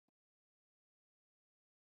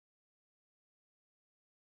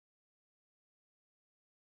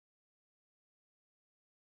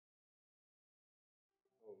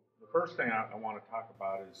The first thing I want to talk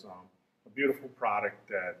about is a beautiful product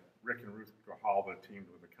that Rick and Ruth Gahalva teamed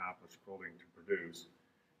with Accomplished Quilting to produce.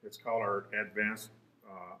 It's called our Advanced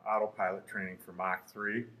AutoPilot Training for Mach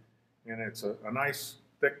 3, and it's a nice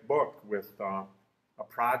thick book with a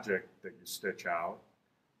project that you stitch out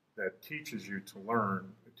that teaches you to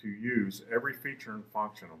learn to use every feature and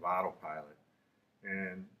function of AutoPilot.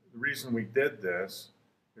 And the reason we did this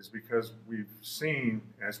is because we've seen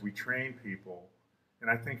as we train people, and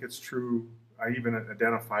I think it's true, I even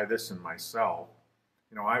identify this in myself.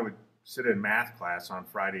 You know, I would sit in math class on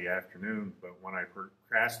Friday afternoon, but when I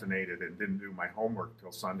procrastinated and didn't do my homework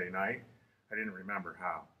till Sunday night, I didn't remember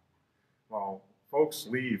how. Well, folks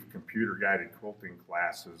leave computer-guided quilting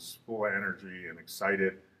classes full of energy and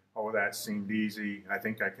excited. Oh, that seemed easy. I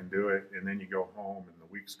think I can do it. And then you go home and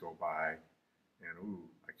the weeks go by and, ooh,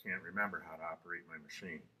 I can't remember how to operate my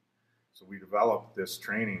machine. So we developed this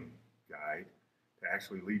training guide to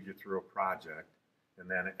actually lead you through a project. And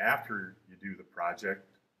then after you do the project,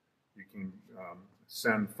 you can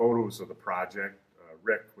send photos of the project.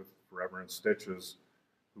 Rick with Forever in Stitches,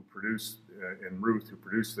 who produced, and Ruth, who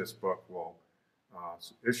produced this book, will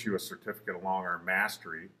issue a certificate along our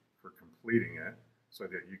mastery for completing it so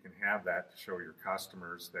that you can have that to show your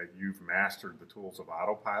customers that you've mastered the tools of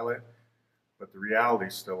AutoPilot. But the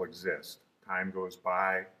reality still exists. Time goes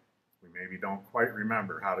by, we maybe don't quite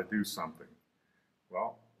remember how to do something.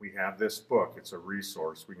 Well, we have this book. It's a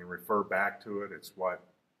resource. We can refer back to it. It's what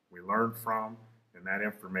we learned from, and that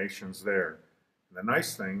information's there. And the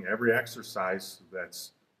nice thing, every exercise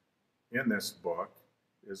that's in this book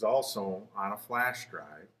is also on a flash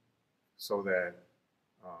drive so that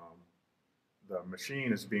the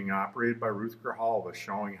machine is being operated by Ruth Gahalva,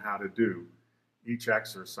 showing how to do each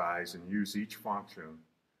exercise and use each function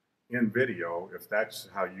in video if that's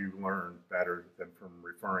how you learn better than from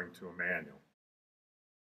referring to a manual.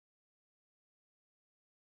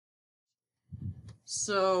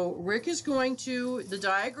 So Rick is going to, the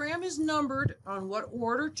diagram is numbered on what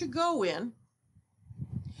order to go in.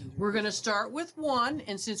 We're going to start with 1,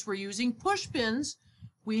 and since we're using push pins,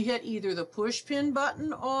 we hit either the push pin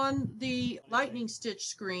button on the lightning stitch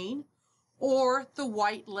screen or the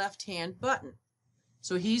white left hand button.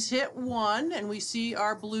 So he's hit 1 and we see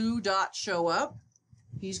our blue dot show up.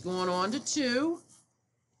 He's going on to 2,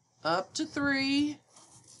 up to 3,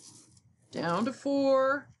 down to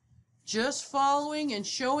 4, just following and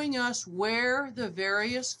showing us where the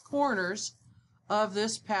various corners of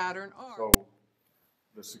this pattern are. So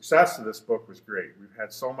the success of this book was great. We've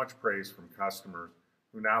had so much praise from customers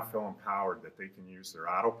who now feel empowered that they can use their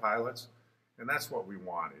AutoPilots, and that's what we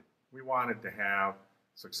wanted. We wanted to have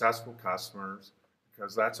successful customers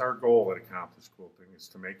because that's our goal at Accomplished Quilting, is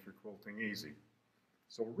to make your quilting easy.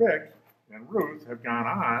 So Rick and Ruth have gone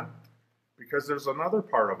on because there's another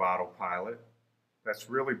part of AutoPilot that's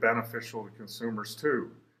really beneficial to consumers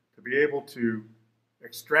too, to be able to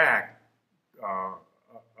extract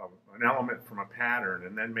an element from a pattern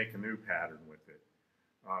and then make a new pattern with it,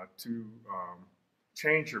 to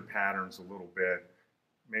change your patterns a little bit,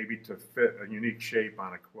 maybe to fit a unique shape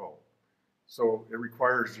on a quilt. So it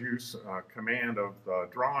requires use, command of the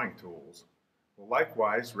drawing tools. Well,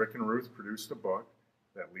 likewise, Rick and Ruth produced a book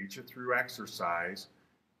that leads you through exercises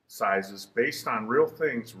based on real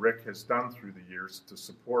things Rick has done through the years to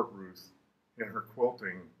support Ruth in her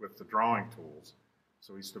quilting with the drawing tools.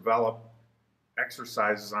 So he's developed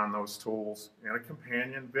exercises on those tools and a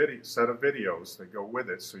companion set of videos that go with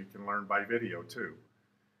it so you can learn by video too.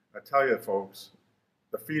 I tell you folks,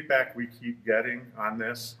 the feedback we keep getting on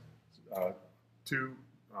this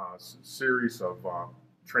series of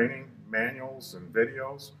training manuals and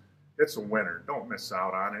videos, it's a winner. Don't miss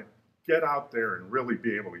out on it. Get out there and really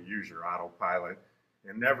be able to use your AutoPilot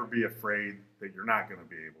and never be afraid that you're not going to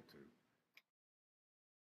be able to.